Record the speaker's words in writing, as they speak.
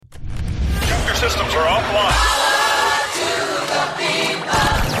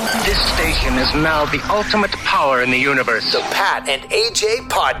Mitten is now the ultimate power in the universe. The Pat and AJ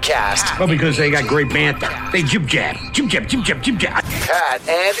Podcast. Well, because they got great banter. They jib-jab. Pat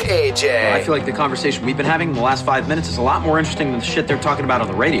and AJ. I feel like the conversation we've been having in the last 5 minutes is a lot more interesting than the shit they're talking about on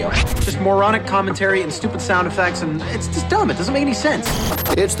the radio. Just moronic commentary and stupid sound effects, and it's just dumb. It doesn't make any sense.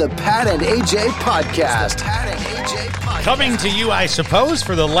 It's the Pat and AJ Podcast. Pat and AJ Podcast. Coming to you, I suppose,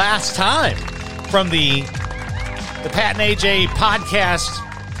 for the last time from the Pat and AJ Podcast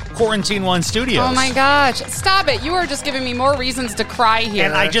Quarantine One Studios. Oh my gosh. Stop it. You are just giving me more reasons to cry here.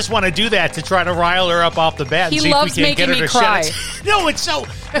 And I just want to do that to try to rile her up off the bat and He see loves if we can get her making to me cry. shut it. No, it's so...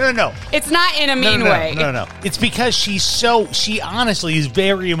 No. It's not in a mean way. No. It's because she honestly is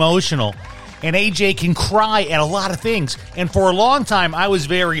very emotional. And AJ can cry at a lot of things. And for a long time, I was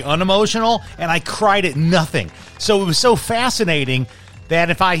very unemotional, and I cried at nothing. So it was so fascinating that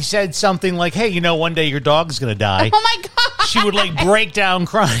if I said something like, hey, one day your dog's going to die. Oh, my God. She would, break down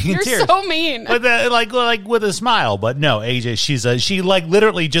crying in You're tears. so mean. With with a smile. But no, AJ, she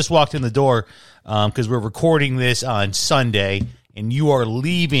literally just walked in the door because we're recording this on Sunday, and you are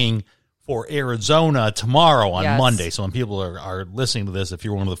leaving for Arizona tomorrow on Monday. So when people are listening to this, if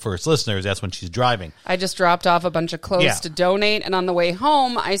you're one of the first listeners, that's when she's driving. I just dropped off a bunch of clothes to donate, and on the way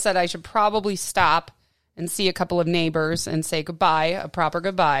home, I said I should probably stop and see a couple of neighbors and say goodbye, a proper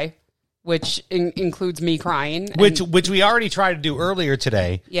goodbye, which includes me crying. Which we already tried to do earlier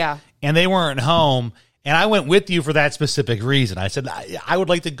today. Yeah. And they weren't home. And I went with you for that specific reason. I said, I would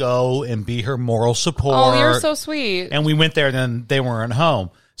like to go and be her moral support. Oh, you're so sweet. And we went there, and then they weren't home.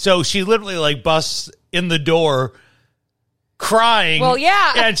 So she literally, busts in the door crying. Well,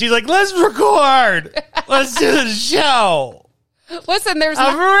 yeah. And she's like, let's record. Let's do the show. Listen,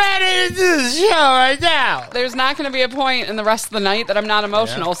 I'm ready to do the show right now. There's not going to be a point in the rest of the night that I'm not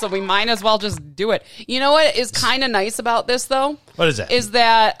emotional, so we might as well just do it. You know what is kind of nice about this, though? What is that? Is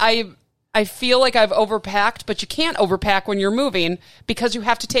that I feel like I've overpacked, but you can't overpack when you're moving because you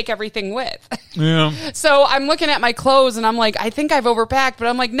have to take everything with. Yeah. So I'm looking at my clothes and I'm like, I think I've overpacked, but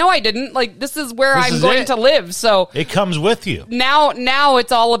I'm like, no, I didn't. This is where I'm going to live. So it comes with you. Now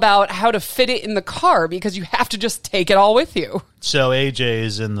it's all about how to fit it in the car because you have to just take it all with you. So AJ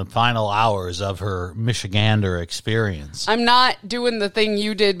is in the final hours of her Michigander experience. I'm not doing the thing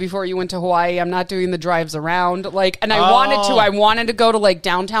you did before you went to Hawaii. I'm not doing the drives around. And I wanted to go to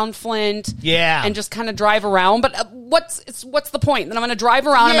downtown Flint. Yeah. And just kind of drive around. But what's the point? Then I'm going to drive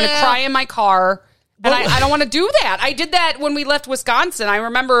around. Yeah. I'm going to cry in my car. And I don't want to do that. I did that when we left Wisconsin. I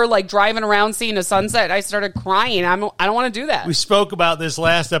remember driving around, seeing a sunset. I started crying. I don't want to do that. We spoke about this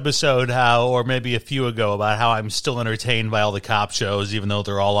last episode, or maybe a few ago, about how I'm still entertained by all the cop shows, even though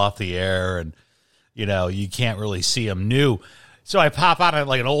they're all off the air and, you can't really see them new. So I pop out at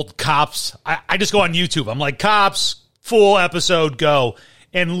an old Cops. I just go on YouTube. I'm like, Cops, full episode, go.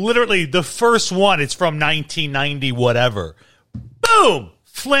 And literally the first one, it's from 1990, whatever. Boom!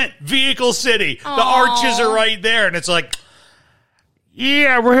 Flint, Vehicle City. Aww. The arches are right there. And it's like,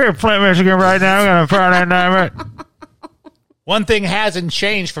 yeah, we're here in Flint, Michigan right now. I'm going to Friday night. One thing hasn't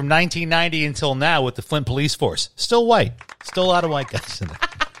changed from 1990 until now with the Flint Police Force. Still white. Still a lot of white guys in there.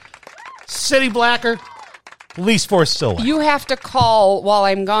 City blacker. Police force still white. You have to call, while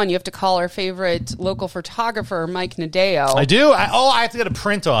I'm gone, you have to call our favorite local photographer, Mike Nadeo. I do? I have to get a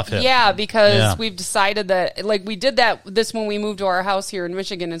print off him. Yeah, because we've decided that, we did this when we moved to our house here in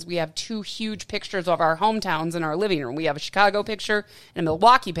Michigan, is we have two huge pictures of our hometowns in our living room. We have a Chicago picture and a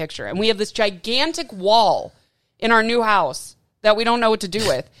Milwaukee picture. And we have this gigantic wall in our new house that we don't know what to do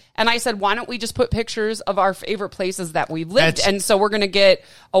with. And I said, why don't we just put pictures of our favorite places that we've lived? And so we're going to get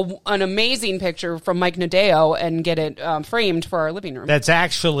an amazing picture from Mike Nadeo and get it framed for our living room. That's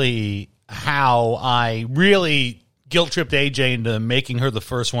actually how I really guilt-tripped AJ into making her the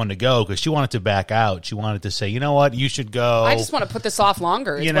first one to go, because she wanted to back out. She wanted to say, you know what, you should go. I just want to put this off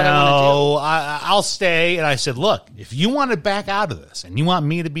longer. What I want to do. I'll stay. And I said, look, if you want to back out of this and you want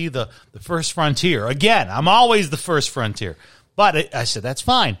me to be the first frontier, again, I'm always the first frontier. But I said, that's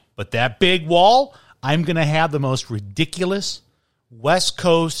fine. But that big wall, I'm going to have the most ridiculous West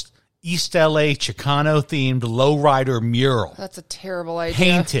Coast, East L.A. Chicano-themed lowrider mural. That's a terrible idea.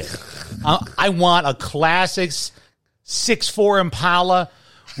 Painted. I want a classic 6'4" Impala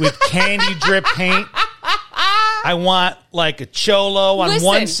with candy drip paint. I want a cholo on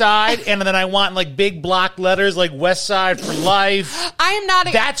one side, and then I want big block letters West Side for Life. I am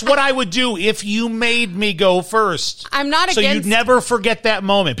not. That's what I would do if you made me go first. I'm not so against. So you'd never forget that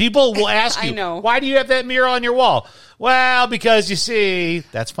moment. People will ask you, I know. Why do you have that mural on your wall? Well, because you see,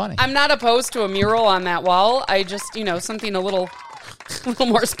 that's funny. I'm not opposed to a mural on that wall. I just, something a little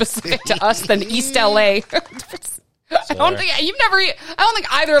more specific to us than East LA. I don't think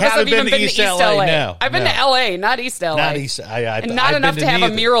either of us have even been to East LA. No, I've been to LA, not East LA. Not East. And not enough to have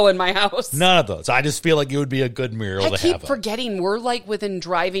a mural in my house. None of those. I just feel like it would be a good mural to have. I keep forgetting we're like within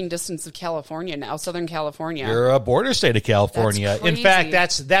driving distance of California now, Southern California. You're a border state of California. That's crazy. In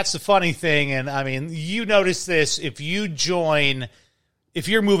fact, that's the funny thing. And I mean, you notice this if you're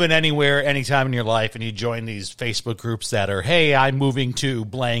moving anywhere, anytime in your life, and you join these Facebook groups that are, hey, I'm moving to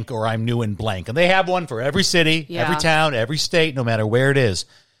blank or I'm new in blank. And they have one for every city, every town, every state, no matter where it is.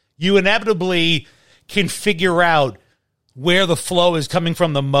 You inevitably can figure out where the flow is coming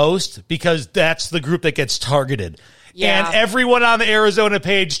from the most because that's the group that gets targeted. Yeah. And everyone on the Arizona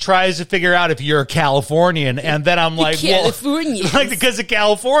page tries to figure out if you're a Californian. And then I'm like, well, because the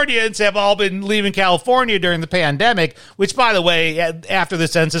Californians have all been leaving California during the pandemic, which, by the way, after the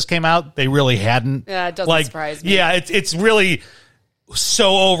census came out, they really hadn't. Yeah, it doesn't surprise me. Yeah, it's really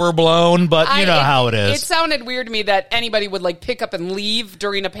so overblown, but you know how it is. It sounded weird to me that anybody would like pick up and leave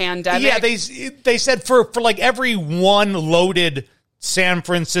during a pandemic. Yeah, they said for like every one loaded San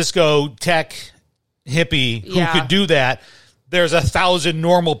Francisco tech hippie who could do that, there's 1,000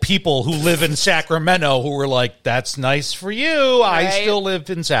 normal people who live in Sacramento who were like, that's nice for you. Right? I still live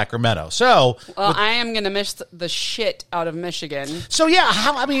in Sacramento. So, I am going to miss the shit out of Michigan. So,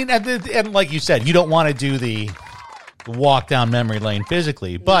 yeah, and like you said, you don't want to do the walk down memory lane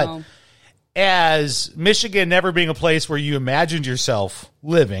physically, but as Michigan never being a place where you imagined yourself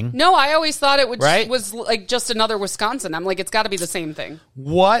living. No, I always thought it was like just another Wisconsin. I'm like, it's got to be the same thing.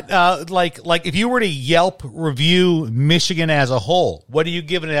 What, like if you were to Yelp review Michigan as a whole, what are you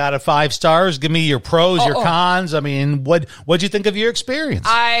giving it out of 5 stars? Give me your pros, your cons. I mean, what'd you think of your experience?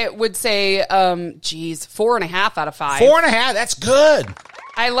 I would say, 4.5 out of 5. 4.5, that's good.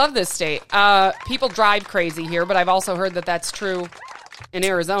 I love this state. People drive crazy here, but I've also heard that that's true in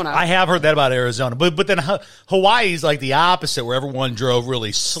Arizona. I have heard that about Arizona. But then Hawaii's like the opposite, where everyone drove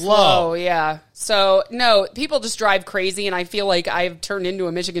really slow. Oh, yeah. So, no, people just drive crazy, and I feel like I've turned into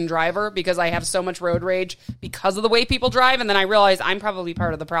a Michigan driver because I have so much road rage because of the way people drive, and then I realize I'm probably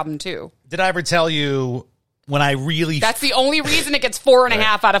part of the problem, too. Did I ever tell you when I really... That's the only reason it gets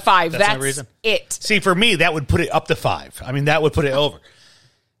 4.5 out of 5. That's the reason. It. See, for me, that would put it up to 5. I mean, that would put it over.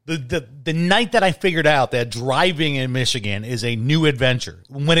 The night that I figured out that driving in Michigan is a new adventure,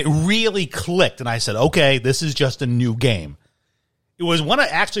 when it really clicked and I said, okay, this is just a new game. It was one of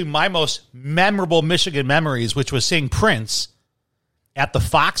actually my most memorable Michigan memories, which was seeing Prince at the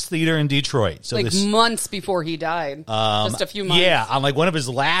Fox Theater in Detroit. So like months before he died. Just a few months. Yeah, on like one of his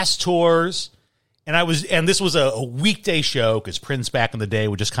last tours. And this was a weekday show because Prince back in the day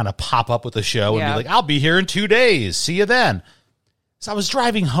would just kind of pop up with a show and be like, I'll be here in 2 days. See you then. So I was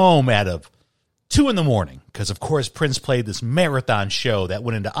driving home at 2 a.m. because, of course, Prince played this marathon show that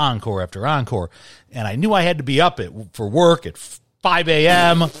went into encore after encore. And I knew I had to be up for work at 5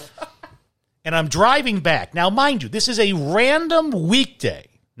 a.m. And I'm driving back. Now, mind you, this is a random weekday.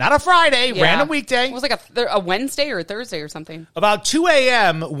 Not a Friday, random weekday. It was like a Wednesday or a Thursday or something. About 2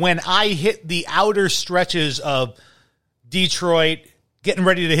 a.m. when I hit the outer stretches of Detroit, getting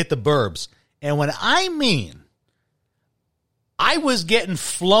ready to hit the burbs. And when I mean... I was getting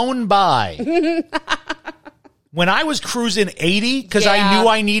flown by when I was cruising 80 because I knew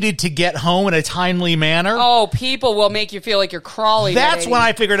I needed to get home in a timely manner. Oh, people will make you feel like you're crawling. That's when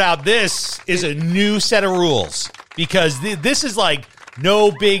I figured out this is a new set of rules because this is like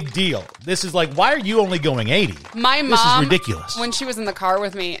no big deal. This is like, why are you only going 80? My mom, this is ridiculous. When she was in the car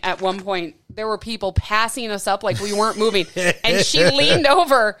with me at one point, there were people passing us up like we weren't moving. And she leaned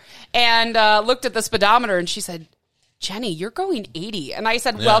over and looked at the speedometer and she said, Jenny, you're going 80. And I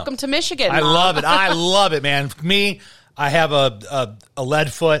said, welcome to Michigan, Mom. I love it. I love it, man. For me, I have a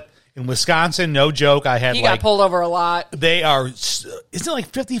lead foot in Wisconsin. No joke. I had got pulled over a lot. They are, isn't it like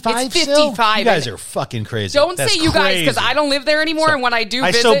 55 It's 55. Still? You guys are fucking crazy. Don't say you guys because I don't live there anymore. And when I do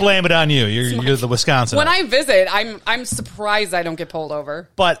visit. I still blame it on you. You're the Wisconsin. When I visit, I'm surprised I don't get pulled over.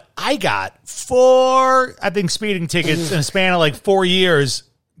 But I got 4, I think, speeding tickets in a span of like 4 years.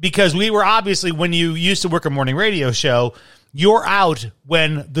 Because we were obviously, when you used to work a morning radio show, you're out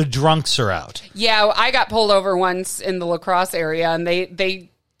when the drunks are out. Yeah, I got pulled over once in the La Crosse area, and they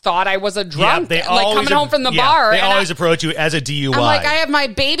thought I was a drunk, like coming home from the bar. They always approach you as a DUI. I'm like, I have my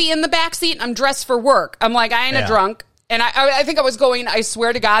baby in the backseat, and I'm dressed for work. I'm like, I ain't a drunk. And I think I was going, I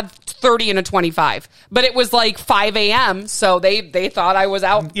swear to God, 30 and a 25. But it was like 5 a.m., so they thought I was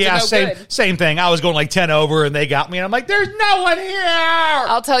out. Yeah, same thing. I was going like 10 over, and they got me, and I'm like, there's no one here.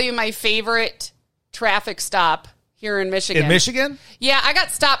 I'll tell you my favorite traffic stop here in Michigan. In Michigan? Yeah, I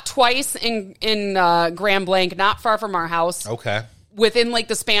got stopped twice in Grand Blanc, not far from our house. Okay. within like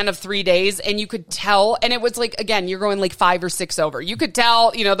the span of 3 days, and you could tell, and it was like, again, you're going like 5 or 6 over. You could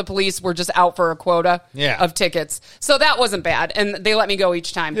tell, the police were just out for a quota of tickets. So that wasn't bad, and they let me go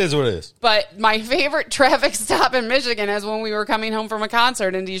each time. It is what it is. But my favorite traffic stop in Michigan is when we were coming home from a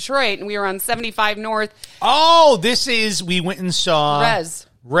concert in Detroit, and we were on 75 North. Oh, we went and saw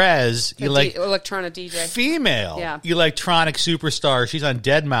Rez. Electronic DJ. Female electronic superstar. She's on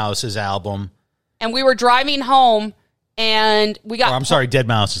Deadmau5's album. And we were driving home, and we got...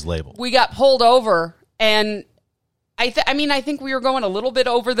 Deadmau5's label. We got pulled over, and I think we were going a little bit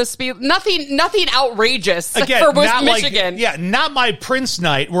over the speed. Nothing outrageous again, for not Michigan. Not my Prince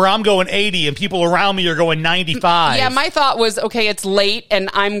night where I'm going 80 and people around me are going 95. Yeah, my thought was, okay, it's late, and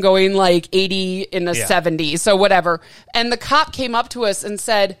I'm going like 80 in the 70s, so whatever. And the cop came up to us and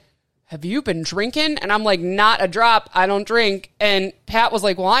said, have you been drinking? And I'm like, not a drop. I don't drink. And Pat was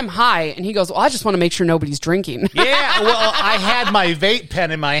like, well, I'm high. And he goes, well, I just want to make sure nobody's drinking. Yeah, well, I had my vape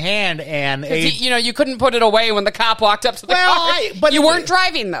pen in my hand, and you couldn't put it away when the cop walked up to the car. But you weren't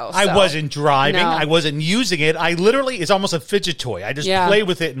driving, though. So. I wasn't driving. No. I wasn't using it. I literally, it's almost a fidget toy. I just play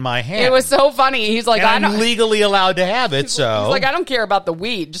with it in my hand. It was so funny. He's like, I'm legally allowed to have it, so. He's like, I don't care about the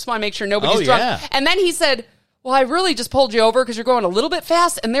weed. Just want to make sure nobody's drunk. Yeah. And then he said, well, I really just pulled you over because you're going a little bit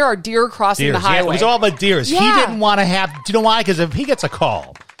fast, and there are deer crossing the highway. Yeah, it was all about deers. Yeah. He didn't want to have... Do you know why? Because if he gets a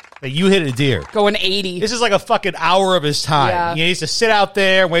call that you hit a deer... Going 80. This is like a fucking hour of his time. Yeah. He needs to sit out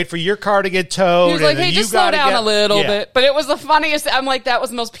there, wait for your car to get towed. He was like, hey, just slow down a little bit. But it was the funniest... I'm like, that was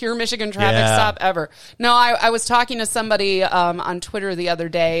the most pure Michigan traffic stop ever. No, I was talking to somebody on Twitter the other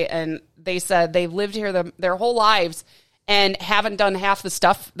day, and they said they've lived here their whole lives and haven't done half the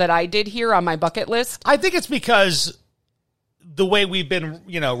stuff that I did here on my bucket list. I think it's because... the way we've been,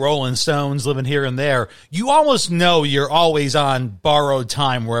 Rolling Stones, living here and there, you almost know you're always on borrowed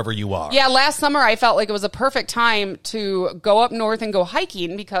time wherever you are. Yeah, last summer I felt like it was a perfect time to go up north and go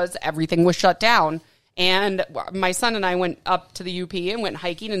hiking because everything was shut down. And my son and I went up to the UP and went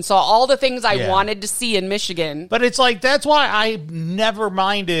hiking and saw all the things I wanted to see in Michigan. But it's like, that's why I never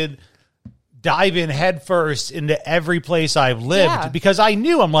minded diving headfirst into every place I've lived because I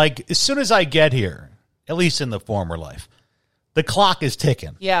knew, I'm like, as soon as I get here, at least in the former life, the clock is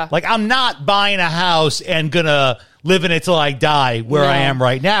ticking. Yeah. Like, I'm not buying a house and going to live in it till I die where I am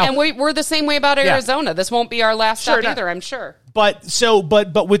right now. And we're the same way about Arizona. Yeah. This won't be our last stop either, I'm sure. But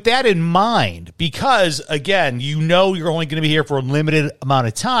with that in mind, because, again, you're only going to be here for a limited amount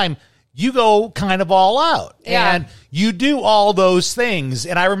of time, you go kind of all out. Yeah. And you do all those things.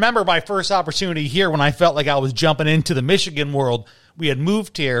 And I remember my first opportunity here when I felt like I was jumping into the Michigan world. We had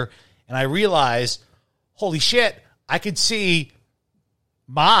moved here, and I realized, holy shit, I could see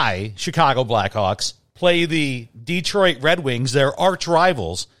my Chicago Blackhawks play the Detroit Red Wings, their arch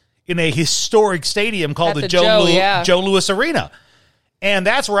rivals, in a historic stadium called the Joe Louis Arena. And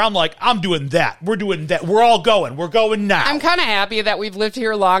that's where I'm like, I'm doing that. We're doing that. We're all going. We're going now. I'm kind of happy that we've lived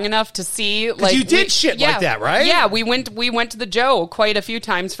here long enough to see. Like, you did shit like that, right? Yeah, we went to the Joe quite a few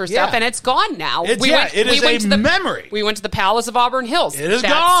times for stuff, and it's gone now. It is a memory. We went to the Palace of Auburn Hills. It is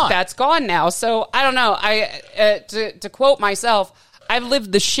gone. That's gone now. So I don't know. To quote myself, I've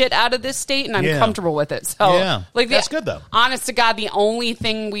lived the shit out of this state, and I'm comfortable with it. So that's good though. Honest to God, the only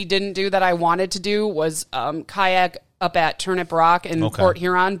thing we didn't do that I wanted to do was kayak up at Turnip Rock in Port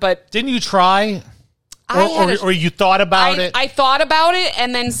Huron. But didn't you try? Or you thought about it? I thought about it,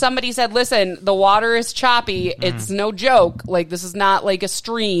 and then somebody said, listen, the water is choppy. It's no joke. Like, this is not like a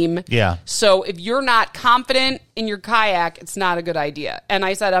stream. Yeah. So if you're not confident in your kayak, it's not a good idea. And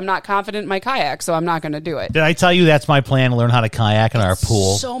I said, I'm not confident in my kayak, so I'm not going to do it. Did I tell you that's my plan, to learn how to kayak in our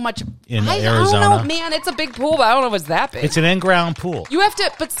pool? So much. In Arizona. I don't know, man. It's a big pool, but I don't know if it's that big. It's an in-ground pool. You have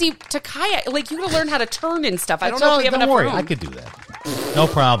to, but see, to kayak, like, you got to learn how to turn and stuff. I don't know if we have enough room. I could do that. No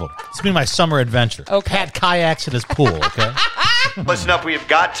problem. It's been my summer adventure. Okay. Pat kayaks in his pool, okay? Listen up, we have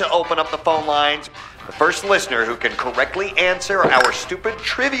got to open up the phone lines. The first listener who can correctly answer our stupid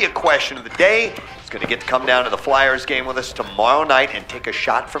trivia question of the day is going to get to come down to the Flyers game with us tomorrow night and take a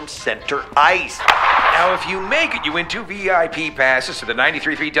shot from center ice. Now, if you make it, you win 2 VIP passes to the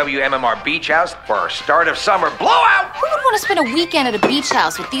 93.3 WMMR Beach House for our start of summer blowout. Who would want to spend a weekend at a beach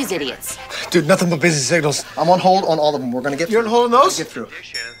house with these idiots? Dude, nothing but busy signals. I'm on hold on all of them. We're going to get through. You're on hold on those? Get through.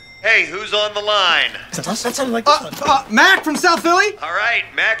 Hey, who's on the line? That sounded like this one. Mac from South Philly? All right,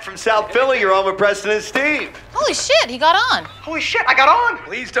 Mac from South Philly, you're on with Preston and Steve. Holy shit, he got on. Holy shit, I got on.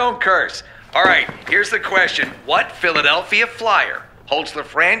 Please don't curse. All right, here's the question. What Philadelphia Flyer holds the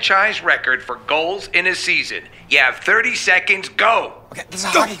franchise record for goals in a season? You have 30 seconds. Go. Okay, this is a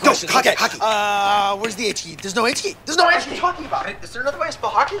hockey question. Hockey. Where's the H key? There's no H key. There's no H key. What are you talking about? Is there another way to spell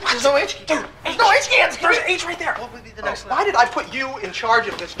hockey? There's no H key. Dude, there's no H key. There's an H right there. What would be the next one? Why did I put you in charge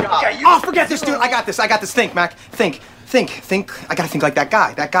of this job? Okay, forget this, dude. I got this. Think, Mac. Think. I gotta think like that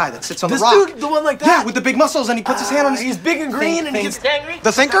guy that sits on the rock. This dude, the one like that? Yeah, with the big muscles, and he puts his hand on his... He's big and green, and he gets angry.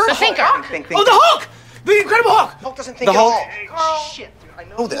 The Thinker? The Thinker. Oh, the Hulk! The Incredible Hulk! Hulk doesn't think at all. Shit, dude, I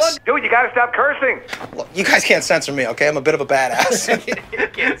know this. Dude, you gotta stop cursing. Look, you guys can't censor me, okay? I'm a bit of a badass. You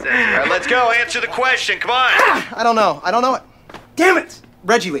can't censor. All right, let's go. Answer the question. Come on. I don't know it. Damn it!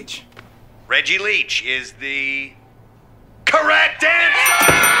 Reggie Leach. Reggie Leach is the correct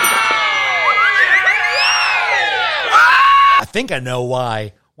answer! I think I know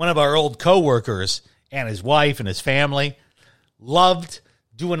why one of our old coworkers and his wife and his family loved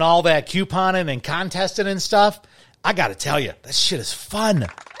doing all that couponing and contesting and stuff. I got to tell you, that shit is fun.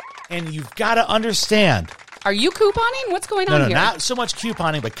 And you've got to understand. Are you couponing? What's going on here? No, not so much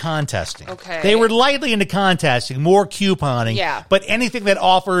couponing, but contesting. Okay. They were lightly into contesting, more couponing. Yeah. But anything that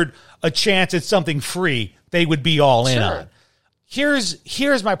offered a chance at something free, they would be all in on.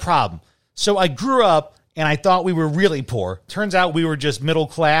 Here's my problem. So I grew up and I thought we were really poor. Turns out we were just middle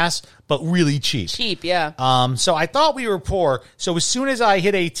class, but really cheap. Cheap, yeah. So I thought we were poor. So as soon as I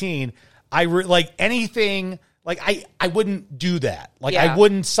hit 18, I wouldn't do that. I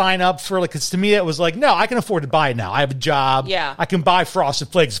wouldn't sign up for because to me it was like, no, I can afford to buy it now. I have a job. Yeah. I can buy Frosted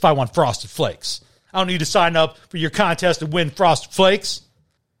Flakes if I want Frosted Flakes. I don't need to sign up for your contest to win Frosted Flakes.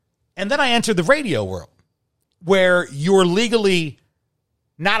 And then I entered the radio world where you're legally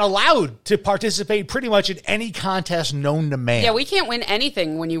not allowed to participate pretty much in any contest known to man. Yeah, we can't win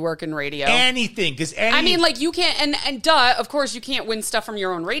anything when you work in radio. Anything, because you can't, and duh, of course you can't win stuff from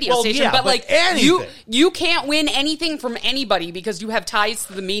your own radio station, yeah, but anything. you can't win anything from anybody because you have ties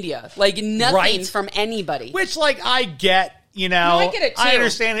to the media. Nothing from anybody. Which, I get. No, I get it too. I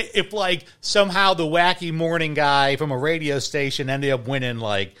understand it if, somehow the wacky morning guy from a radio station ended up winning,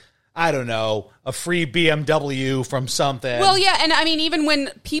 I don't know, a free BMW from something. Well, yeah, and even when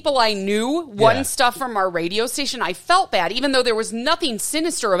people I knew won stuff from our radio station, I felt bad, even though there was nothing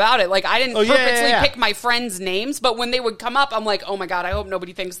sinister about it. I didn't purposely pick my friends' names, but when they would come up, I'm like, oh my God, I hope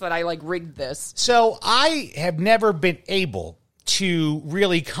nobody thinks that I, rigged this. So I have never been able to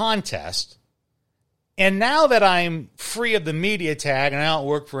really contest. And now that I'm free of the media tag and I don't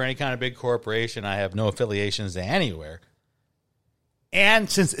work for any kind of big corporation, I have no affiliations to anywhere. And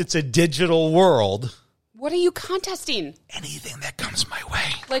since it's a digital world... What are you contesting? Anything that comes my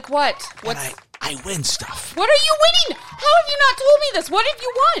way. Like what? I win stuff. What are you winning? How have you not told me this? What have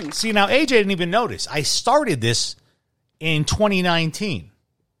you won? See, now AJ didn't even notice. I started this in 2019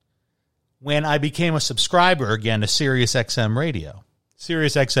 when I became a subscriber again to SiriusXM Radio.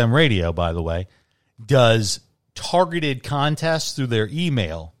 SiriusXM Radio, by the way, does targeted contests through their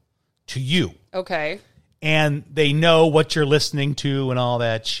email to you. Okay. And they know what you're listening to and all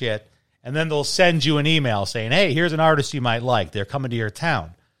that shit. And then they'll send you an email saying, hey, here's an artist you might like. They're coming to your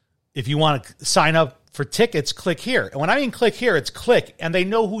town. If you want to sign up for tickets, click here. And when I mean click here, it's click, and they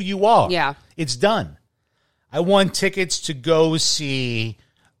know who you are. Yeah. It's done. I won tickets to go see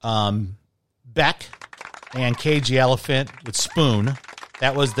Beck and Cage the Elephant with Spoon.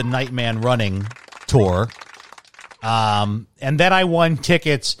 That was the Nightman Running tour. And then I won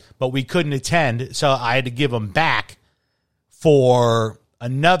tickets, but we couldn't attend, so I had to give them back for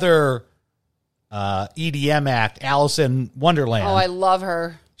another EDM act, Alice in Wonderland. Oh, I love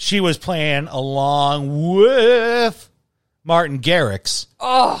her. She was playing along with Martin Garrix.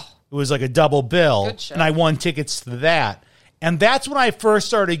 Oh. It was like a double bill, Good show. and I won tickets to that. And that's when I first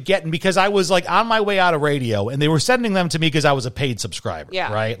started getting, because I was on my way out of radio, and they were sending them to me because I was a paid subscriber,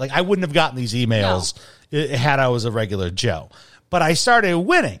 right? I wouldn't have gotten these emails had I was a regular Joe. But I started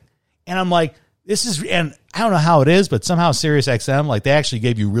winning, and I'm like, and I don't know how it is, but somehow SiriusXM, they actually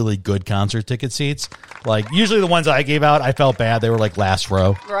gave you really good concert ticket seats. Usually the ones I gave out, I felt bad. They were last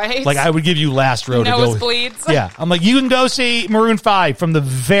row. Right. I would give you last row to go. Nosebleeds. Yeah. I'm you can go see Maroon 5 from the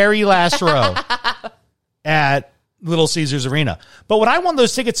very last row at Little Caesars Arena. But when I won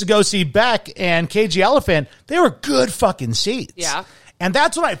those tickets to go see Beck and Cage the Elephant, they were good fucking seats. Yeah. And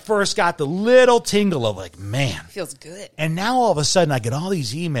that's when I first got the little tingle of man. Feels good. And now all of a sudden I get all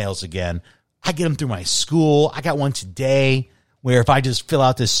these emails again. I get them through my school. I got one today where if I just fill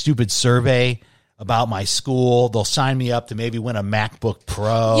out this stupid survey about my school, they'll sign me up to maybe win a MacBook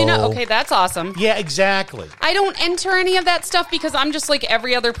Pro. Okay, that's awesome. Yeah, exactly. I don't enter any of that stuff because I'm just like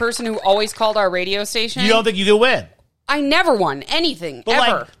every other person who always called our radio station. You don't think you can win? I never won anything, But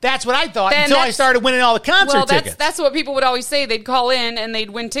ever. like, that's what I thought Then until I started winning all the concert tickets. That's what people would always say. They'd call in and they'd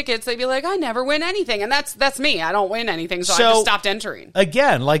win tickets. They'd be like, I never win anything. And that's me. I don't win anything, so I just stopped entering.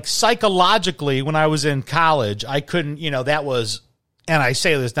 Again, like psychologically, when I was in college, I couldn't, that was, and I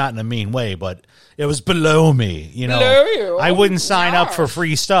say this not in a mean way, but it was below me, Below you. I wouldn't sign up for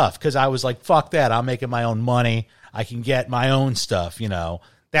free stuff because I was like, fuck that. I'm making my own money. I can get my own stuff,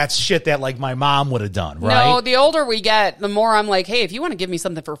 That's shit that like my mom would have done, right? No, the older we get, the more I'm like, hey, if you want to give me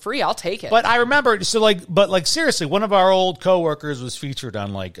something for free, I'll take it. But I remember, seriously, one of our old coworkers was featured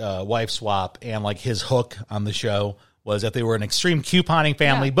on like Wife Swap, and like his hook on the show was that they were an extreme couponing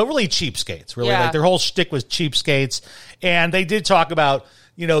family, but really cheapskates. Really, like their whole shtick was cheapskates, and they did talk about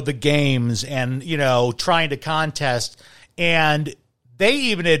the games and trying to contest, and they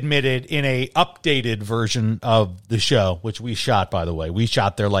even admitted in a updated version of the show, which we shot, by the way. We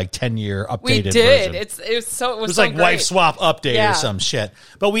shot their like 10-year updated we did. version. It was so like great. Wife Swap update or some shit.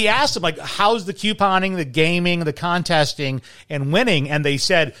 But we asked them like, how's the couponing, the gaming, the contesting, and winning? And they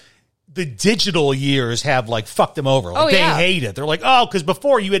said the digital years have like fucked them over. Like they hate it. They're like, because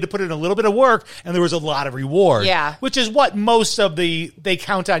before you had to put in a little bit of work and there was a lot of reward. Yeah. Which is what most of they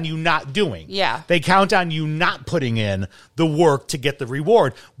count on you not doing. Yeah. They count on you not putting in the work to get the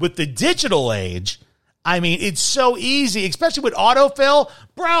reward. With the digital age, I mean, it's so easy, especially with autofill.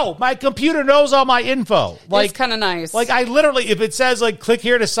 Bro, my computer knows all my info. Like, it's kind of nice. Like I literally, if it says like click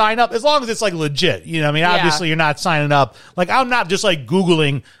here to sign up, as long as it's like legit, obviously you're not signing up. Like I'm not just like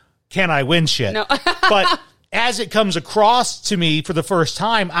Googling, can I win shit? No. But as it comes across to me for the first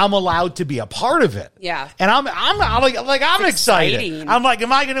time, I'm allowed to be a part of it. Yeah. And I'm excited. I'm like,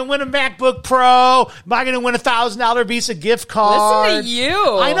 am I going to win a MacBook Pro? Am I going to win $1,000 Visa gift card? Listen to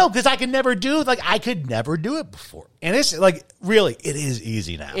you. I know, because I could never do it before. And it's like, really, it is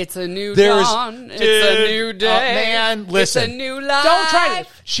easy now. It's a new dawn. It's a new day. Man, listen. It's a new life. Don't try to.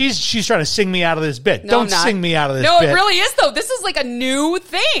 She's trying to sing me out of this bit. No, Don't sing me out of this bit. No, it really is, though. This is like a new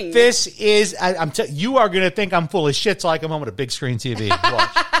thing. This is, you are going to think I'm full of shit, so I come home with a big screen TV.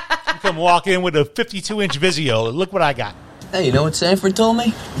 Watch. You come walk in with a 52-inch Vizio. Look what I got. Hey, you know what Sanford told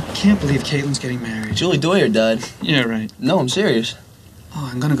me? I can't believe Caitlin's getting married. Julie Doyer died. Yeah, right. No, I'm serious. Oh,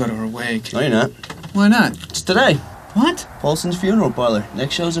 I'm gonna go to her wake. No, you're not. Why not? It's today. What? Paulson's funeral parlor.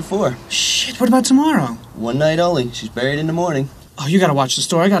 Next show's at 4. Shit, what about tomorrow? One night only. She's buried in the morning. Oh, you gotta watch the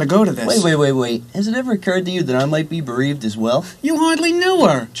story. I gotta go to this. Wait. Has it ever occurred to you that I might be bereaved as well? You hardly knew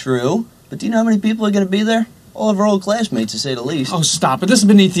her. True. But do you know how many people are gonna be there? All of our old classmates, to say the least. Oh, stop it. This is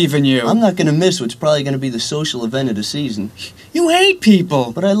beneath even you. I'm not gonna miss what's probably gonna be the social event of the season. You hate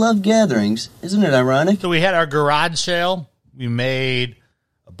people. But I love gatherings. Isn't it ironic? So we had our garage sale. We made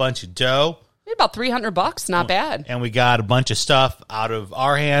a bunch of dough. We had about $300. Not bad. And we got a bunch of stuff out of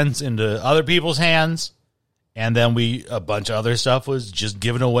our hands into other people's hands. And then a bunch of other stuff was just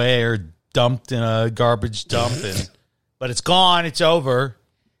given away or dumped in a garbage dump. But it's gone. It's over.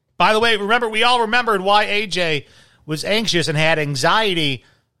 By the way, we all remembered why AJ was anxious and had anxiety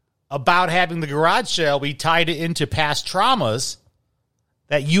about having the garage sale. We tied it into past traumas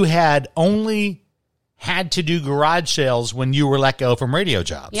that you had only had to do garage sales when you were let go from radio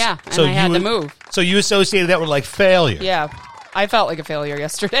jobs. Yeah, and I had to move. So you associated that with like failure. Yeah. I felt like a failure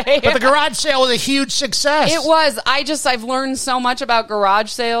yesterday. But the garage sale was a huge success. It was. I've learned so much about garage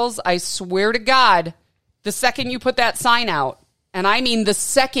sales. I swear to God, the second you put that sign out, and I mean the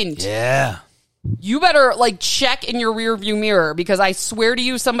second. Yeah. You better check in your rearview mirror, because I swear to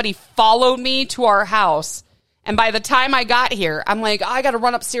you, somebody followed me to our house. And by the time I got here, I'm like, I got to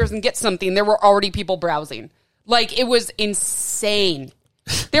run upstairs and get something. There were already people browsing. It was insane.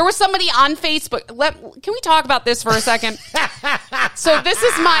 There was somebody on Facebook. Can we talk about this for a second? So this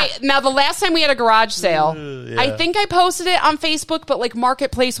is now the last time we had a garage sale, I think I posted it on Facebook, but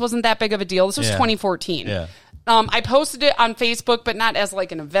Marketplace wasn't that big of a deal. This was 2014. Yeah. I posted it on Facebook, but not as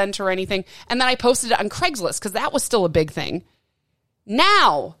an event or anything. And then I posted it on Craigslist because that was still a big thing.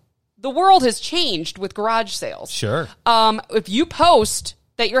 Now, the world has changed with garage sales. Sure. If you post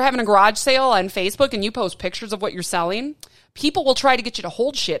that you're having a garage sale on Facebook and you post pictures of what you're selling, people will try to get you to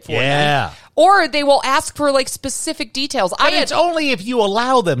hold shit for them. Or they will ask for specific details. It's only if you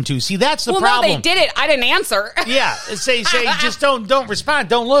allow them to. See, that's the problem. No, they did it. I didn't answer. Yeah. Say just don't respond.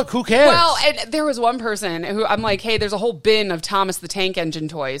 Don't look. Who cares? Well, and there was one person who I'm like, hey, there's a whole bin of Thomas the Tank Engine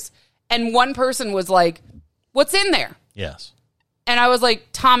toys. And one person was like, what's in there? Yes. And I was like,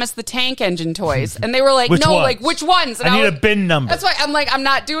 Thomas the Tank Engine toys. And they were like, which no, ones? Which ones? And I need a bin number. That's why I'm like, I'm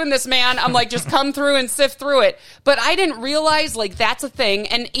not doing this, man. I'm like, just come through and sift through it. But I didn't realize that's a thing.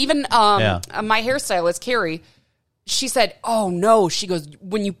 And even my hairstylist, Carrie, she said, oh no. She goes,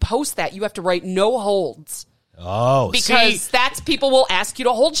 when you post that, you have to write no holds. Oh, because that's people will ask you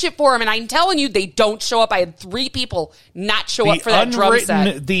to hold shit for them, and I'm telling you, they don't show up. I had 3 people not show up for that drum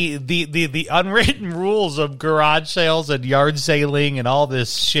set. The unwritten rules of garage sales and yard sailing and all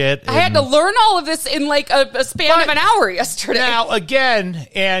this shit. I had to learn all of this in like a span of an hour yesterday. Now, again,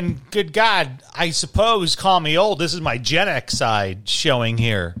 and good God, I suppose, call me old. This is my Gen X side showing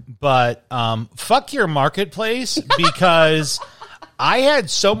here. But fuck your marketplace, because I had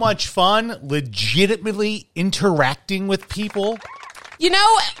so much fun legitimately interacting with people. You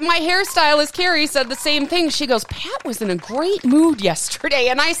know, my hairstylist, Carrie, said the same thing. She goes, Pat was in a great mood yesterday.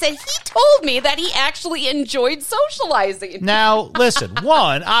 And I said, he told me that he actually enjoyed socializing. Now, listen,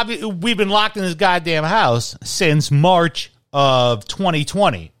 we've been locked in this goddamn house since March of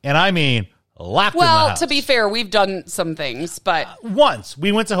 2020. And I mean, locked in the house. Well, to be fair, we've done some things, but... once,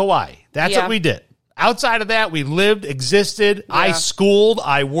 we went to Hawaii. That's what we did. Outside of that, we lived, existed. Yeah. I schooled.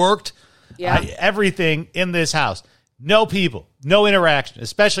 I worked. Yeah. Everything in this house. No people. No interaction,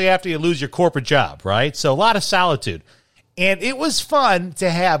 especially after you lose your corporate job, right? So a lot of solitude. And it was fun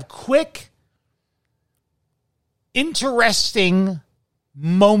to have quick, interesting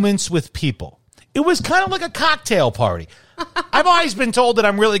moments with people. It was kind of like a cocktail party. I've always been told that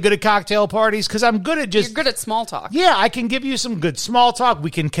I'm really good at cocktail parties because I'm good at just... You're good at small talk. Yeah, I can give you some good small talk.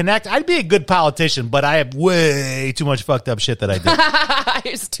 We can connect. I'd be a good politician, but I have way too much fucked up shit that I do.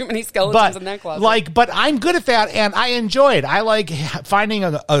 There's too many skeletons in that closet. But I'm good at that, and I enjoy it. I like finding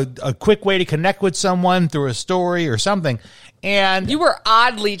a quick way to connect with someone through a story or something. And you were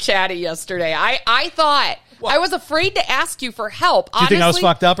oddly chatty yesterday. I thought... I was afraid to ask you for help. Do you think I was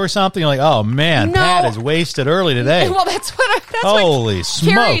fucked up or something? You're like, oh, man, Pat is wasted early today. Well, that's what Holy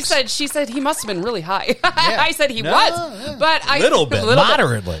smokes. Carrie said. She said he must have been really high. Yeah. I said he was. But little bit,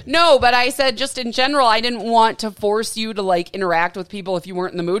 moderately. No, but I said just in general, I didn't want to force you to like interact with people if you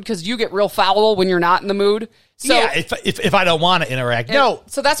weren't in the mood, because you get real foul when you're not in the mood. So, yeah, if I don't want to interact. No.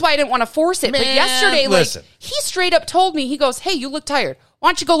 So that's why I didn't want to force it. Man, but yesterday, listen. He straight up told me, he goes, hey, you look tired. Why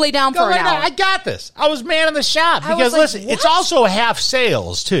don't you go lay down for an hour? I got this. I was man in the shop. Because, listen, it's also half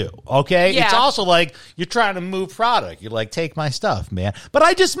sales, too, okay? Yeah. It's also like you're trying to move product. You're like, take my stuff, man. But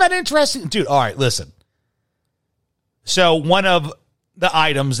I just met interesting... Dude, all right, listen. So one of the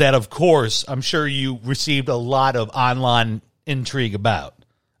items that, of course, I'm sure you received a lot of online intrigue about.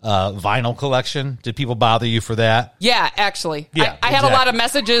 Vinyl collection. Did people bother you for that? Yeah, actually. Yeah, I had a lot of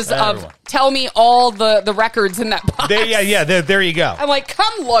messages of tell me all the records in that box. There you go. I'm like,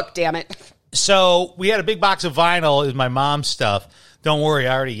 come look, damn it. So we had a big box of vinyl. It was my mom's stuff. Don't worry,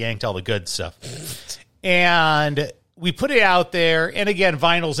 I already yanked all the good stuff. And we put it out there. And again,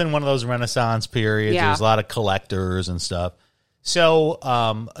 vinyl's in one of those Renaissance periods. Yeah. There's a lot of collectors and stuff. So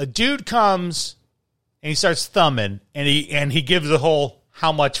a dude comes and he starts thumbing, and he gives the whole...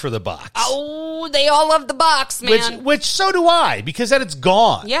 How much for the box? Oh, they all love the box, man. Which so do I, because then it's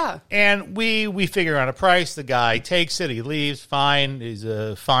gone. Yeah. And we figure out a price. The guy takes it. He leaves. Fine. He's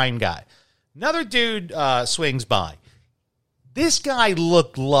a fine guy. Another dude swings by. This guy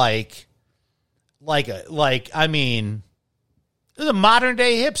looked like I mean, it was a modern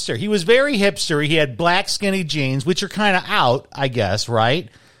day hipster. He was very hipster. He had black skinny jeans, which are kind of out, I guess, right?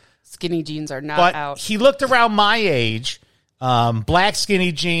 Skinny jeans are not out. He looked around my age. Black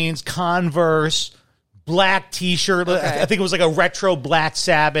skinny jeans, Converse, black T-shirt. Okay. I think it was like a retro Black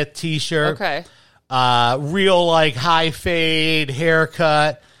Sabbath T-shirt. Okay. Real like high fade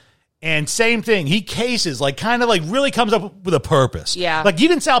haircut, and same thing. He cases like kind of like really comes up with a purpose. Yeah. Like you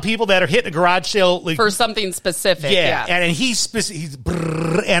can tell people that are hitting a garage sale like, for something specific. Yeah. And he's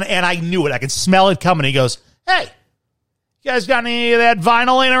and I knew it. I could smell it coming. He goes, "Hey, you guys got any of that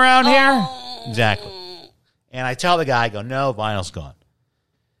vinyl in around here?" Exactly. And I tell the guy, I go, no, vinyl's gone.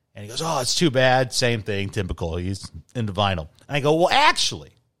 And he goes, oh, it's too bad. Same thing, typical. He's into vinyl. And I go, well,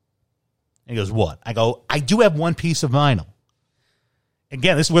 actually. And he goes, what? I go, I do have one piece of vinyl.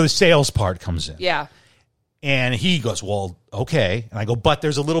 Again, this is where the sales part comes in. Yeah. And he goes, well, okay. And I go, but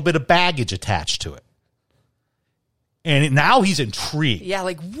there's a little bit of baggage attached to it. And now he's intrigued. Yeah,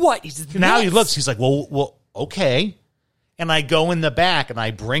 like, what is this? Now he looks, he's like, well, okay. And I go in the back and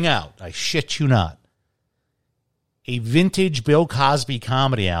I bring out, I shit you not, a vintage Bill Cosby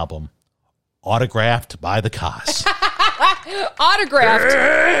comedy album autographed by the Cos.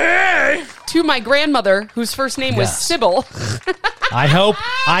 Autographed to my grandmother, whose first name was Sybil. I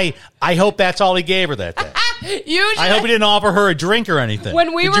hope that's all he gave her that day. I hope you didn't offer her a drink or anything.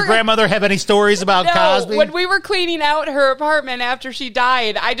 Did your grandmother have any stories about Cosby? When we were cleaning out her apartment after she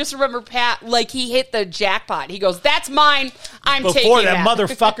died, I just remember Pat, like, he hit the jackpot. He goes, "That's mine. I'm taking Before that." that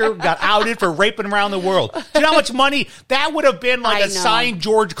motherfucker got outed for raping around the world. Do you know how much money? That would have been like a signed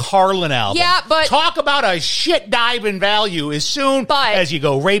George Carlin album. Yeah, but... Talk about a shit dive in value as soon as you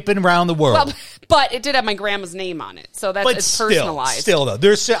go raping around the world. But it did have my grandma's name on it, so it's personalized. Still,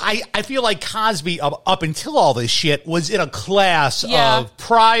 though, I feel like Cosby, up until all this shit, was in a class of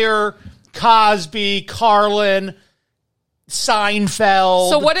Pryor, Cosby, Carlin, Seinfeld.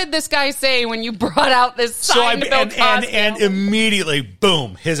 So what did this guy say when you brought out this Seinfeld Cosby? And immediately,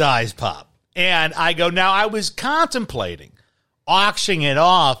 boom, his eyes pop. And I go, now I was contemplating auctioning it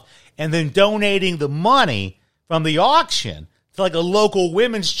off and then donating the money from the auction to like a local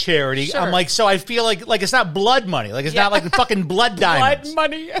women's charity. Sure. I'm like, so I feel like it's not blood money. Like it's not like fucking blood diamonds.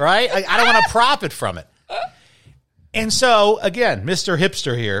 Blood money. Right? I don't want to profit from it. And so, again, Mr.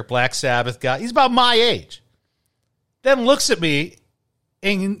 Hipster here, Black Sabbath guy, he's about my age. Then looks at me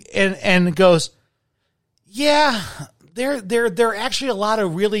and goes, yeah, there are actually a lot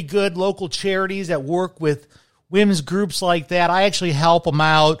of really good local charities that work with women's groups like that. I actually help them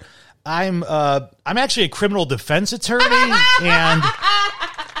out. I'm actually a criminal defense attorney, and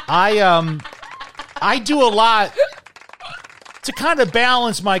I do a lot to kind of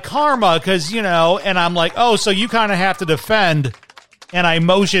balance my karma because, and I'm like, oh, so you kind of have to defend, and I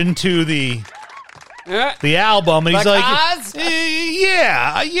motion to the album, and he's like,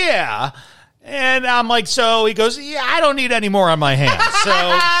 yeah. And I'm like, so he goes, yeah, I don't need any more on my hands.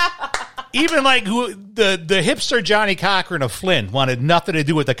 So even like the hipster Johnny Cochran of Flint wanted nothing to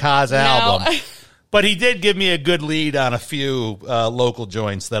do with the Cos album. But he did give me a good lead on a few local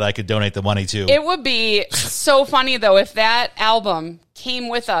joints that I could donate the money to. It would be so funny, though, if that album came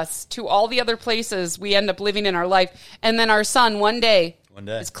with us to all the other places we end up living in our life, and then our son one day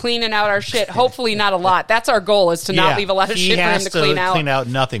is cleaning out our shit. Hopefully not a lot. That's our goal, is to not leave a lot of shit for him to clean out. Clean out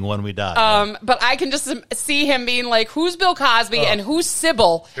nothing when we die. But I can just see him being like, who's Bill Cosby and who's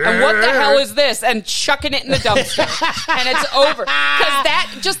Sybil and what the hell is this? And chucking it in the dumpster. And it's over.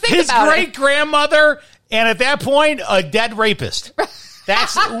 Because just think about it. His great-grandmother, and at that point, a dead rapist.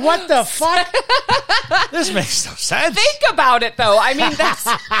 That's what the fuck? This makes no sense. Think about it, though. I mean,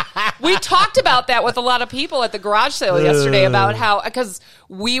 we talked about that with a lot of people at the garage sale yesterday about how, because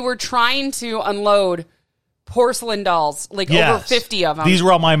we were trying to unload porcelain dolls, over 50 of them. These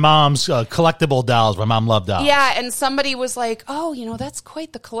were all my mom's collectible dolls. My mom loved dolls. Yeah, and somebody was like, oh, that's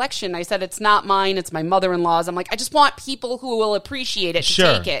quite the collection. I said, it's not mine, it's my mother-in-law's. I'm like, I just want people who will appreciate it to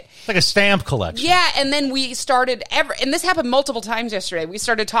take it. It's like a stamp collection. Yeah, and then we started, and this happened multiple times yesterday, we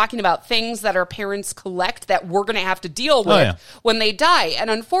started talking about things that our parents collect that we're going to have to deal with when they die. And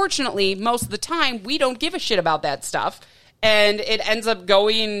unfortunately, most of the time, we don't give a shit about that stuff. And it ends up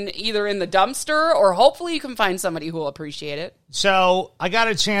going either in the dumpster, or hopefully you can find somebody who will appreciate it. So I got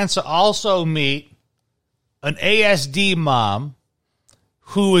a chance to also meet an ASD mom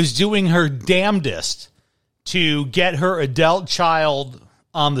who is doing her damnedest to get her adult child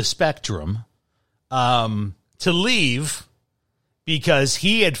on the spectrum to leave because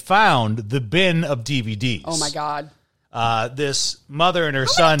he had found the bin of DVDs. Oh, my God. This mother and her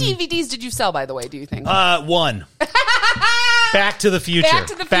son... How many DVDs did you sell, by the way, do you think? One. Back to the Future.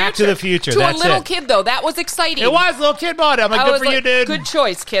 Back to the Future. That's a little kid, though. That was exciting. It was. Little kid bought it. I'm like, good for you, dude. Good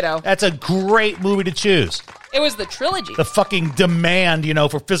choice, kiddo. That's a great movie to choose. It was the trilogy. The fucking demand,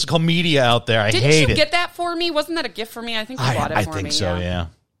 for physical media out there. I hate it. Didn't you get that for me? Wasn't that a gift for me? I think you bought it for me. I think so, yeah.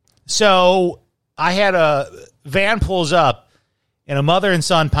 So I had a van pulls up, and a mother and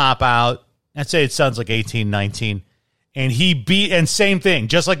son pop out. I'd say his son's like 18, 19. And and same thing,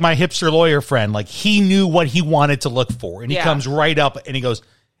 just like my hipster lawyer friend, like he knew what he wanted to look for. And he comes right up and he goes,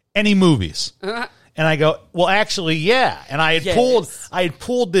 any movies? And I go, well, actually, yeah. And I had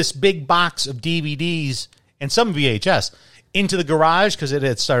pulled this big box of DVDs and some VHS into the garage because it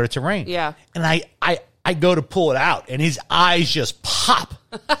had started to rain. Yeah. And I go to pull it out and his eyes just pop.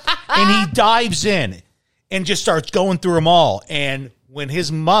 And he dives in and just starts going through them all. And when his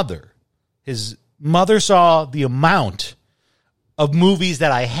mother saw the amount of movies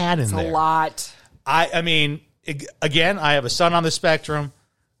that I had in there. A lot. I mean, again, I have a son on the spectrum,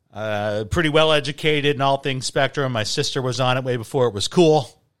 pretty well educated in all things spectrum. My sister was on it way before it was cool.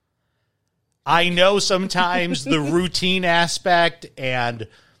 I know sometimes the routine aspect and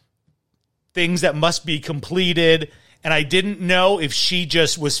things that must be completed. And I didn't know if she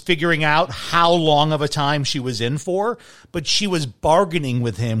just was figuring out how long of a time she was in for, but she was bargaining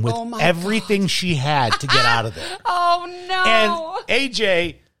with him with everything she had to get out of there. Oh, no. And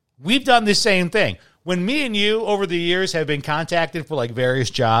AJ, we've done the same thing. when me and you over the years have been contacted for like various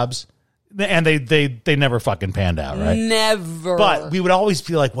jobs, and they never fucking panned out, right? Never. But we would always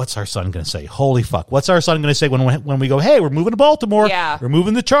feel like, what's our son going to say? Holy fuck. What's our son going to say when we go, hey, we're moving to Baltimore. Yeah. We're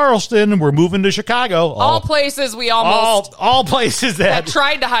moving to Charleston. We're moving to Chicago. All places we almost... All places that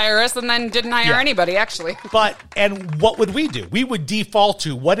tried to hire us and then didn't hire anybody, actually. And what would we do? We would default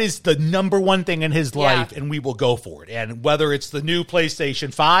to what is the number one thing in his life, and we will go for it. And whether it's the new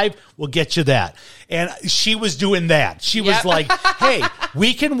PlayStation 5, we'll get you that. And she was doing that. She was like, hey,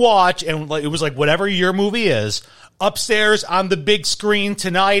 we can watch, and it was like whatever your movie is, upstairs on the big screen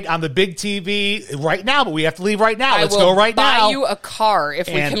tonight on the big TV right now, but we have to leave right now. Let's go right now. I will buy you a car if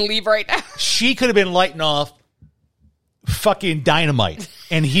we can leave right now. She could have been lighting off fucking dynamite,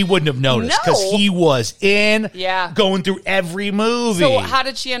 and he wouldn't have noticed because he was going through every movie. So how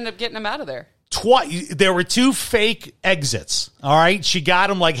did she end up getting him out of there? There were 2 fake exits. All right, she got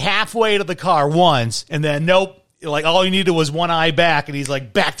him like halfway to the car once, and then nope, like all he needed was one eye back, and he's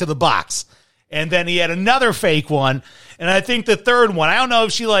like back to the box. And then he had another fake one. And I think the third one, I don't know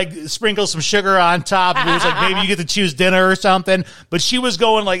if she like sprinkled some sugar on top. It was like maybe you get to choose dinner or something. But she was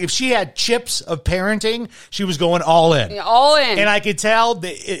going like, if she had chips of parenting, she was going all in. Yeah, all in. And I could tell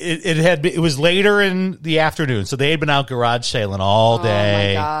that it was later in the afternoon. So they had been out garage sailing all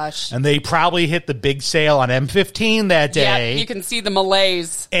day. Oh my gosh. And they probably hit the big sale on M15 that day. Yeah, you can see the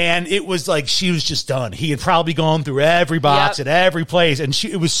malaise. And it was like she was just done. He had probably gone through every box at every place. And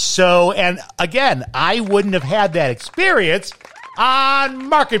it was so, and again, I wouldn't have had that experience on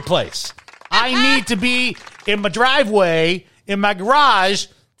Marketplace. I need to be in my driveway, in my garage,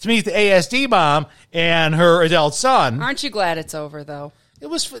 to meet the ASD mom and her adult son. Aren't you glad it's over, though? It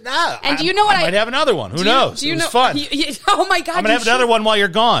was fun. And do you know what I might have another one. Who knows? It was fun. Oh, my God. I'm going to have another one while you're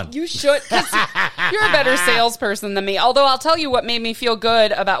gone. You should. You're a better salesperson than me. Although I'll tell you what made me feel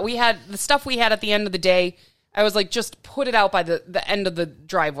good about the stuff we had at the end of the day. I was like, just put it out by the end of the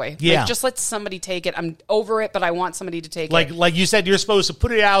driveway. Yeah. Like, just let somebody take it. I'm over it, but I want somebody to take it. Like you said, you're supposed to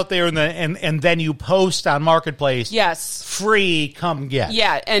put it out there and then you post on Marketplace. Yes. Free, come get.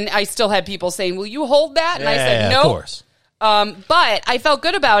 Yeah, and I still had people saying, will you hold that? And I said, no. Of course. But I felt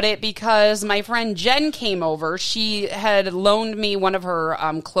good about it because my friend Jen came over. She had loaned me one of her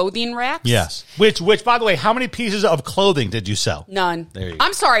clothing racks. Yes. Which, by the way, how many pieces of clothing did you sell? None. There you go.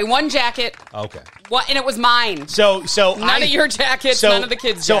 I'm sorry, one jacket. Okay. And it was mine. So none of your jackets, none of the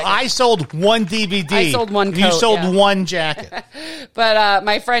kids' jackets. So I sold one DVD. I sold one coat. You sold one jacket. But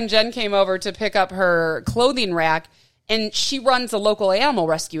my friend Jen came over to pick up her clothing rack. And she runs a local animal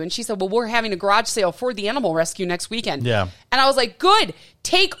rescue. And she said, well, we're having a garage sale for the animal rescue next weekend. Yeah. And I was like, good.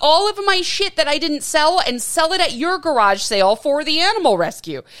 Take all of my shit that I didn't sell and sell it at your garage sale for the animal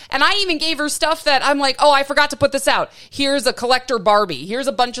rescue. And I even gave her stuff that I'm like, oh, I forgot to put this out. Here's a collector Barbie. Here's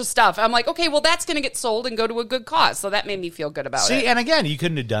a bunch of stuff. I'm like, okay, well, that's going to get sold and go to a good cause. So that made me feel good about it. See, and again, you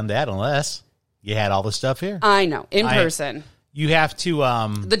couldn't have done that unless you had all the stuff here. I know. In person. You have to...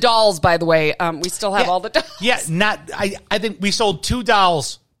 the dolls, by the way, we still have all the dolls. Yeah, I think we sold 2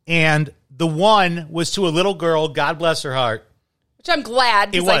 dolls, and the one was to a little girl, God bless her heart. Which I'm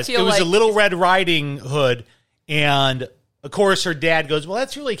glad. It was a Little Red Riding Hood, and of course her dad goes, well,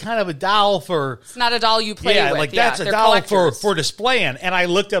 that's really kind of a doll for... It's not a doll you play with. Like that's a doll for displaying. And I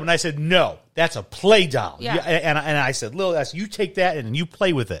looked up and I said, no, that's a play doll. Yeah. And I said, Lil, you take that and you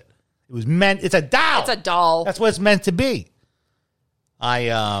play with it. It was meant... It's a doll. It's a doll. That's what it's meant to be.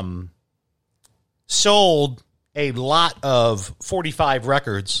 I sold a lot of 45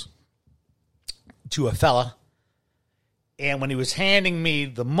 records to a fella, and when he was handing me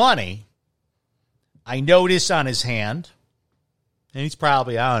the money, I noticed on his hand, and he's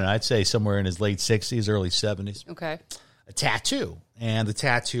probably, I don't know, I'd say somewhere in his late 60s, early 70s. Okay. A tattoo, and the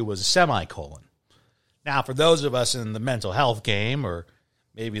tattoo was a semicolon. Now, for those of us in the mental health game, or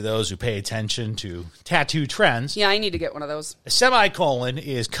maybe those who pay attention to tattoo trends. Yeah, I need to get one of those. A semicolon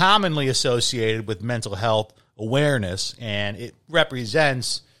is commonly associated with mental health awareness, and it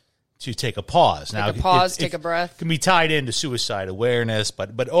represents to take a pause. Take a pause, take a breath. It can be tied into suicide awareness,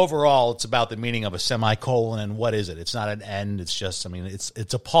 but overall, it's about the meaning of a semicolon, and what is it? It's not an end. It's just,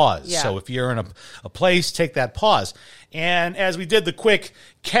 it's a pause. Yeah. So if you're in a place, take that pause. And as we did the quick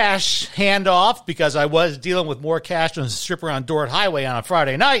cash handoff, because I was dealing with more cash than a stripper on Dorrit Highway on a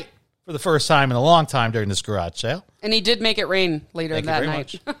Friday night for the first time in a long time during this garage sale. And he did make it rain later that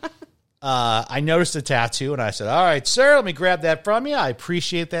night. I noticed a tattoo, and I said, all right, sir, let me grab that from you. I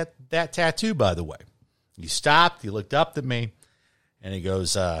appreciate that tattoo, by the way. He stopped. He looked up at me, and he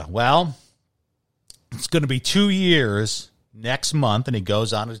goes, well, it's going to be 2 years next month, and he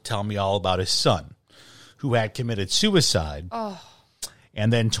goes on to tell me all about his son, who had committed suicide. Oh.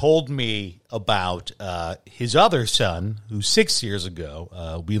 and then told me about his other son, who 6 years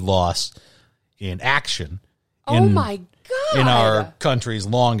ago we lost in action. Oh, my God. In our country's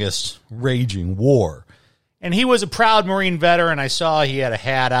longest raging war. And he was a proud Marine veteran. I saw he had a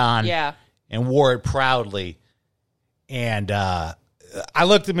hat on and wore it proudly. And I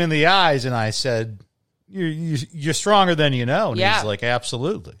looked him in the eyes and I said, you're stronger than you know. And he's like,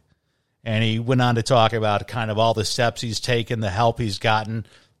 absolutely. And he went on to talk about kind of all the steps he's taken, the help he's gotten,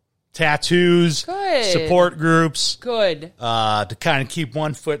 tattoos, support groups. Good. To kind of keep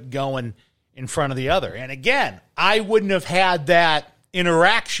one foot going in front of the other. And again, I wouldn't have had that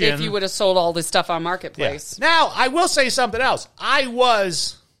interaction if you would have sold all this stuff on Marketplace. Yeah. Now, I will say something else. I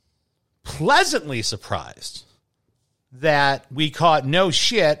was pleasantly surprised that we caught no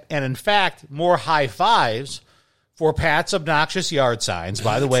shit and, in fact, more high fives for Pat's obnoxious yard signs.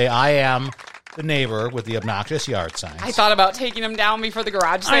 By the way, I am the neighbor with the obnoxious yard signs. I thought about taking them down before the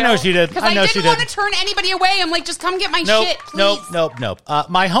garage sale. I know she did. Because I didn't want to turn anybody away. I'm like, just come get my shit, please. Nope.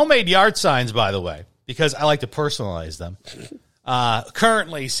 My homemade yard signs, by the way, because I like to personalize them,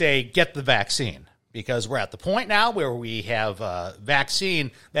 currently say, get the vaccine. Because we're at the point now where we have a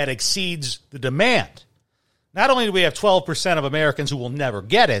vaccine that exceeds the demand. Not only do we have 12% of Americans who will never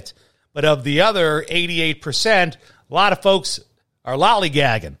get it, but of the other 88%, a lot of folks are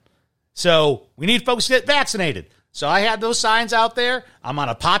lollygagging. So we need folks to get vaccinated. So I had those signs out there. I'm on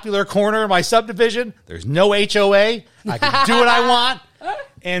a popular corner of my subdivision. There's no HOA. I can do what I want.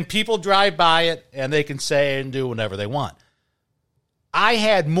 And people drive by it, and they can say and do whatever they want. I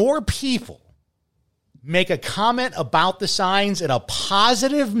had more people make a comment about the signs in a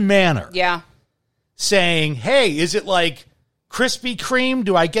positive manner. Yeah. Saying, hey, is it like Krispy Kreme?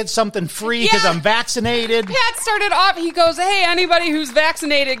 Do I get something free because I'm vaccinated? Pat started off, he goes, hey, anybody who's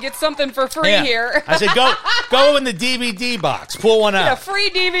vaccinated gets something for free here. I said, go in the DVD box. Pull one out. Yeah,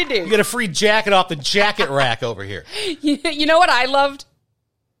 free DVD. You get a free jacket off the jacket rack over here. You know what I loved?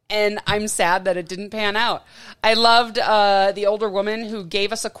 And I'm sad that it didn't pan out. I loved the older woman who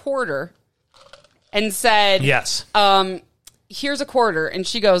gave us a quarter and said, yes, here's a quarter. And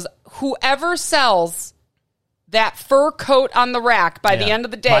she goes, whoever sells that fur coat on the rack by the end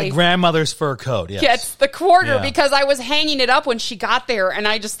of the day. My grandmother's fur coat, yes. Gets the quarter because I was hanging it up when she got there and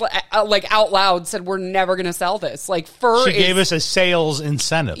I just like out loud said, we're never going to sell this. Like fur She gave us a sales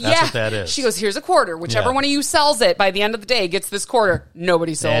incentive. That's what that is. She goes, here's a quarter. Whichever one of you sells it by the end of the day gets this quarter.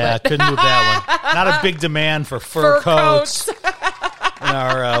 Nobody sold it. Yeah, couldn't move that one. Not a big demand for fur coats. In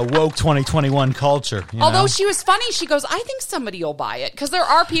our woke 2021 culture. Although she was funny, she goes, I think somebody will buy it. Because there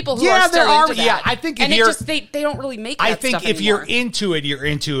are people who are still into that. Yeah, I think if they don't really make that I think stuff if anymore. you're into it, you're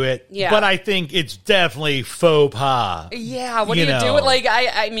into it. Yeah. But I think it's definitely faux pas. Yeah, what do you do? Like,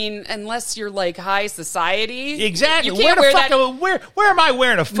 I mean, unless you're like high society. Exactly. You can't wear that. Where am I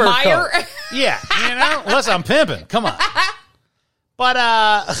wearing a fur coat? Yeah, unless I'm pimping. Come on. But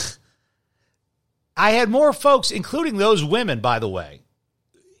I had more folks, including those women, by the way.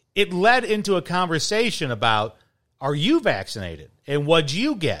 It led into a conversation about, are you vaccinated? And what'd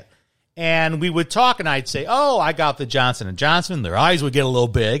you get? And we would talk, and I'd say, oh, I got the Johnson & Johnson. Their eyes would get a little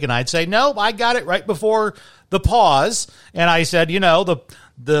big. And I'd say, no, I got it right before the pause. And I said,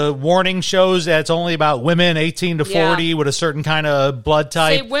 the warning shows that it's only about women 18 to 40 with a certain kind of blood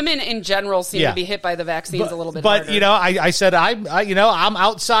type. Say women in general seem to be hit by the vaccines a little bit But, harder. I said, I'm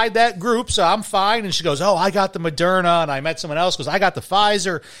outside that group, so I'm fine. And she goes, oh, I got the Moderna. And I met someone else who goes, I got the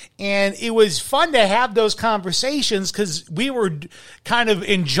Pfizer. And it was fun to have those conversations because we were kind of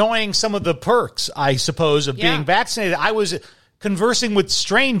enjoying some of the perks, I suppose, of being vaccinated. I was conversing with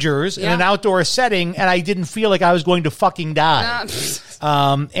strangers in an outdoor setting, and I didn't feel like I was going to fucking die.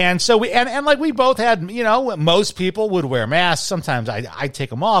 And so we both had, most people would wear masks. Sometimes I'd take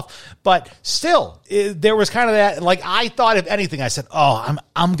them off, but still there was kind of that, like, I thought if anything, I said, oh,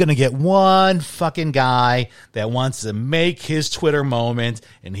 I'm going to get one fucking guy that wants to make his Twitter moment,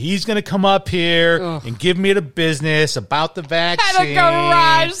 and he's going to come up here and give me the business about the vaccine. At a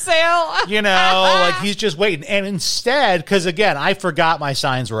garage sale. Like he's just waiting. And instead, because again, I forgot my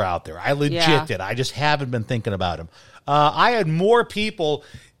signs were out there. I legit did. I just haven't been thinking about them. I had more people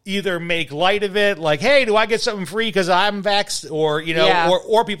either make light of it, like, hey, do I get something free because I'm vaxxed? Or,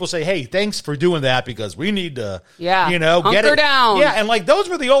 or people say, hey, thanks for doing that because we need to, get hunker it down. Yeah, and like those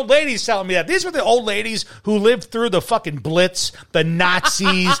were the old ladies telling me that. These were the old ladies who lived through the fucking Blitz, the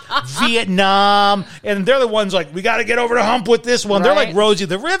Nazis, Vietnam, and they're the ones like, we got to get over the hump with this one. They're like Rosie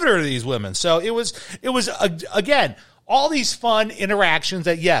the Riveter to these women. So it was again, all these fun interactions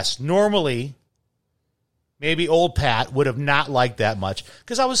that, yes, normally maybe old Pat would have not liked that much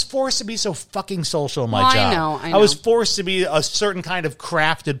because I was forced to be so fucking social in my job. I know. I was forced to be a certain kind of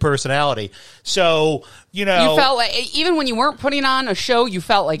crafted personality. So, you know. You felt like, even when you weren't putting on a show, you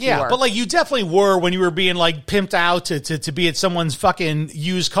felt like you were. But like you definitely were when you were being like pimped out to be at someone's fucking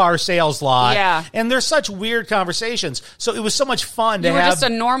used car sales lot. Yeah. And there's such weird conversations. So it was so much fun to have. You were just a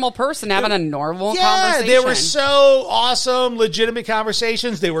normal person having a normal conversation. Yeah, they were so awesome, legitimate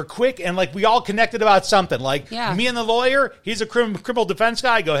conversations. They were quick and like we all connected about something. Like me and the lawyer, he's a criminal defense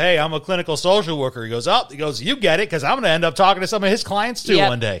guy. I go, hey, I'm a clinical social worker. He goes, you get it because I'm going to end up talking to some of his clients too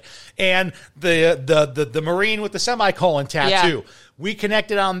one day. And the Marine with the semicolon tattoo. Yeah. We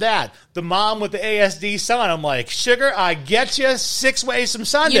connected on that. The mom with the ASD son. I'm like, sugar, I get you 6 ways from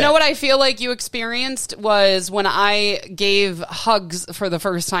Sunday. You know what I feel like you experienced was when I gave hugs for the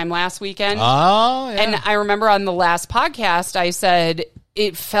first time last weekend. Oh, yeah. And I remember on the last podcast, I said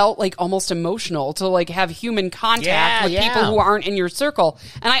it felt like almost emotional to like have human contact with people who aren't in your circle.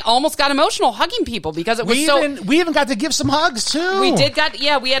 And I almost got emotional hugging people because it was we even got to give some hugs too. We did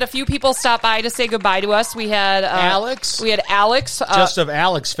we had a few people stop by to say goodbye to us. We had Alex. We had Alex. Just of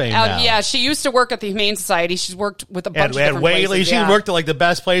Alex fame now. Yeah, she used to work at the Humane Society. She's worked with a bunch of different places. She worked at like the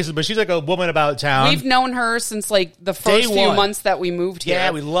best places, but she's like a woman about town. We've known her since like the first few months that we moved here.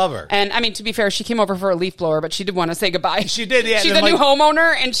 Yeah, we love her. And I mean, to be fair, she came over for a leaf blower, but she did want to say goodbye. She did, yeah. She's a new homeowner,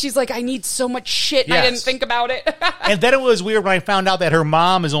 and she's like, I need so much shit, and I didn't think about it. And then it was weird when I found out that her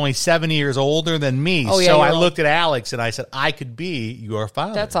mom is only 7 years older than me. Oh, yeah, so I looked at Alex and I said, I could be your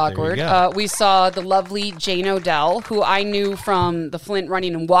father. That's awkward. We saw the lovely Jane Odell, who I knew from the Flint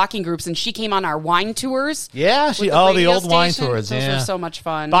running and walking groups, and she came on our wine tours. Yeah, the old wine tours. Those were so much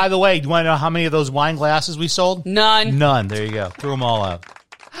fun. By the way, do you want to know how many of those wine glasses we sold? None. There you go. Threw them all out.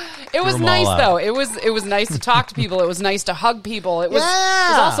 It was nice though. It was nice to talk to people. It was nice to hug people. It was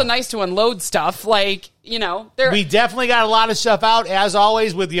also nice to unload stuff. Like, you know, we definitely got a lot of stuff out. As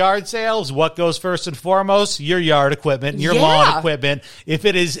always with yard sales, what goes first and foremost? Your yard equipment, your lawn equipment. If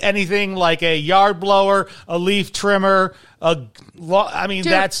it is anything like a yard blower, a leaf trimmer,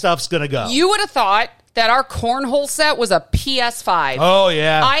 that stuff's gonna go. You would have thought that our cornhole set was a PS5. Oh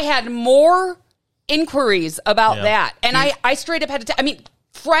yeah. I had more inquiries about that, and I straight up had to.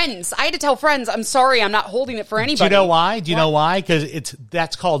 Friends. I had to tell friends, I'm sorry, I'm not holding it for anybody. Do you know why? Because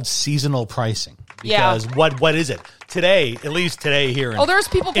that's called seasonal pricing. Because what is it? Today, at least today here in there's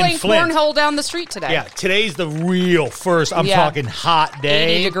people playing cornhole down the street today. Yeah, today's the real first, I'm talking hot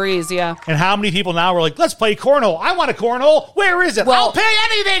day. 80 degrees, yeah. And how many people now are like, let's play cornhole. I want a cornhole. Where is it? I'll pay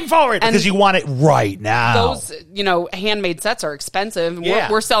anything for it. Because you want it right now. Those, handmade sets are expensive.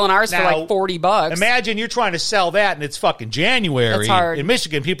 We're selling ours for like $40. Imagine you're trying to sell that and it's fucking January. That's hard. In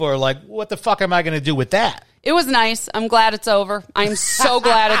Michigan, people are like, what the fuck am I going to do with that? It was nice. I'm glad it's over. I'm so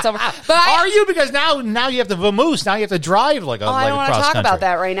glad it's over. But are you? Because now you have to vamoose. Now you have to drive like a I don't want to talk about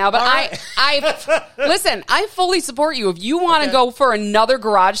that right now. But listen. I fully support you. If you want to go for another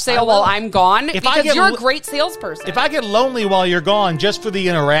garage sale while I'm gone, because you're a great salesperson. If I get lonely while you're gone, just for the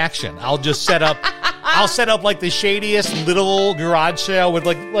interaction, I'll just set up. I'll set up like the shadiest little garage sale with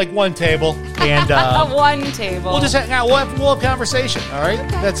like one table and one table. We'll just hang out. We'll have conversation. All right,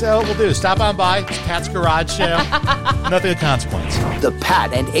 that's what we'll do. Stop on by. It's Pat's Garage Sale. Nothing of consequence. The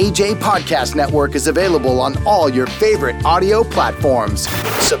Pat and AJ Podcast Network is available on all your favorite audio platforms.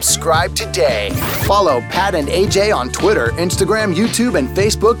 Subscribe today. Follow Pat and AJ on Twitter, Instagram, YouTube, and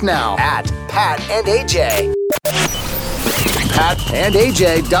Facebook now at Pat and AJ.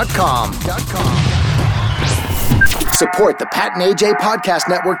 PatandAJ.com. Support the Pat and AJ Podcast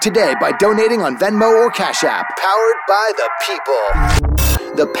Network today by donating on Venmo or Cash App. Powered by the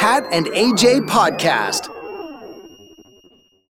people. The Pat and AJ Podcast.